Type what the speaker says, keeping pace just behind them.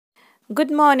Good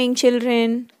morning,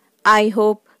 children. I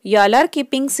hope y'all are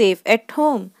keeping safe at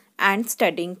home and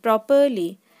studying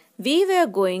properly. We were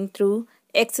going through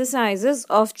exercises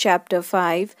of Chapter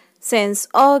 5, Sense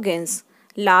Organs.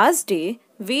 Last day,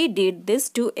 we did these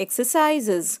two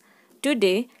exercises.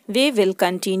 Today, we will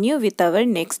continue with our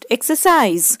next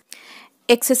exercise.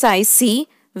 Exercise C.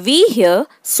 We hear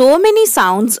so many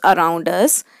sounds around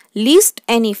us. List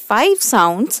any 5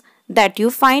 sounds that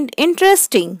you find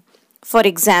interesting. For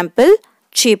example,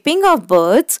 chirping of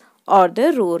birds or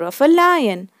the roar of a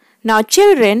lion. Now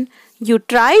children, you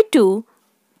try to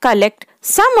collect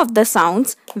some of the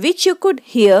sounds which you could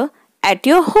hear at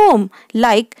your home,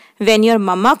 like when your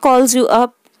mama calls you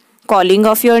up, calling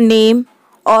of your name,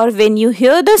 or when you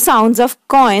hear the sounds of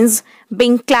coins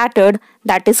being clattered,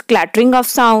 that is clattering of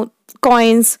sound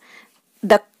coins.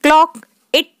 The clock,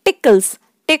 it tickles,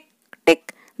 tick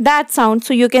tick, that sound.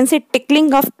 So you can say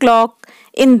tickling of clock.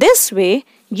 In this way,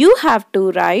 you have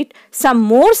to write some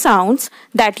more sounds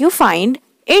that you find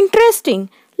interesting.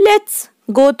 Let's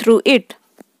go through it.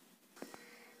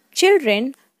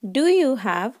 Children, do you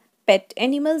have pet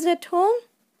animals at home?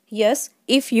 Yes,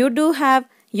 if you do have,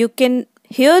 you can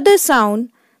hear the sound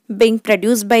being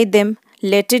produced by them.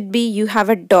 Let it be you have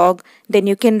a dog, then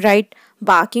you can write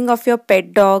barking of your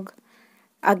pet dog,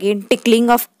 again tickling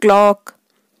of clock,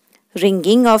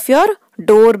 ringing of your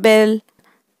doorbell.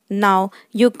 Now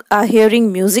you are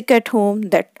hearing music at home,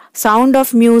 that sound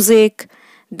of music.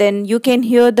 Then you can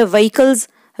hear the vehicles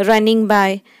running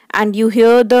by and you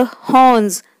hear the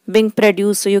horns being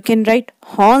produced. So you can write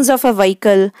horns of a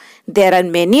vehicle. There are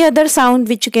many other sounds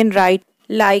which you can write,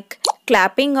 like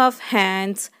clapping of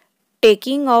hands,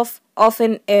 taking off of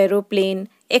an aeroplane,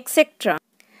 etc.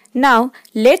 Now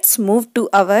let's move to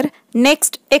our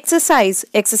next exercise.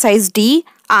 Exercise D.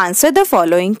 Answer the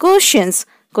following questions.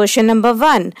 Question number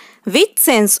 1. Which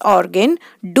sense organ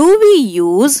do we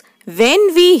use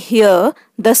when we hear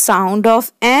the sound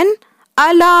of an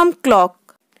alarm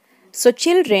clock? So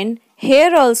children,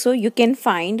 here also you can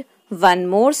find one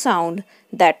more sound,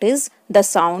 that is the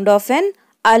sound of an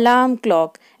alarm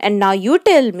clock. And now you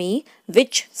tell me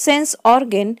which sense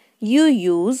organ you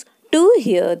use to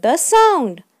hear the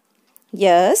sound.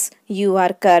 Yes, you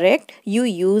are correct. You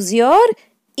use your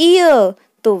ear.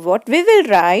 So what we will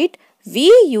write?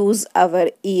 We use our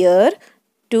ear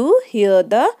to hear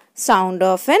the sound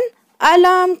of an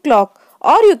alarm clock.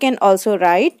 Or you can also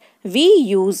write, we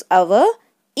use our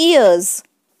ears.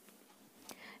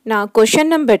 Now question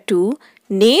number 2.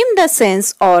 Name the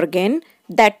sense organ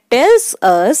that tells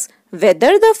us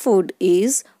whether the food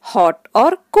is hot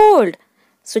or cold.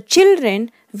 So children,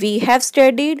 we have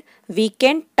studied we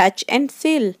can touch and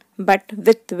feel, but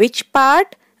with which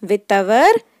part? With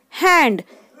our hand.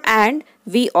 And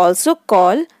we also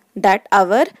call that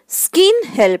our skin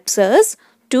helps us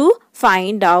to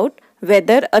find out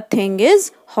whether a thing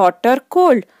is hot or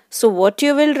cold. So what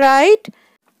you will write?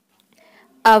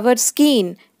 Our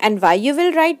skin. And why you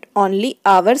will write only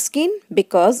our skin?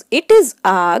 Because it is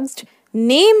asked,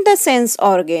 name the sense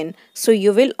organ. So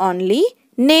you will only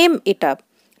name it up.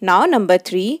 Now number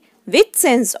 3. Which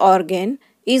sense organ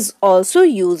is also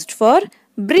used for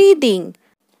breathing?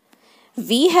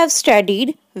 We have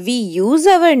studied we use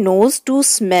our nose to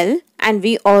smell and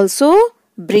we also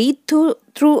breathe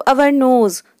through our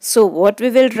nose. So what we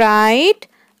will write?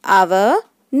 Our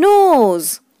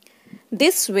nose.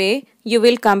 This way you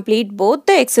will complete both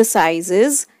the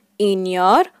exercises in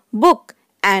your book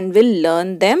and will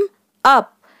learn them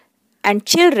up. And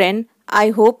children,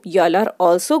 I hope y'all are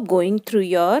also going through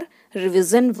your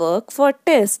revision work for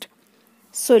test.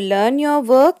 So learn your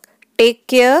work. Take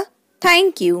care.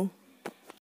 Thank you.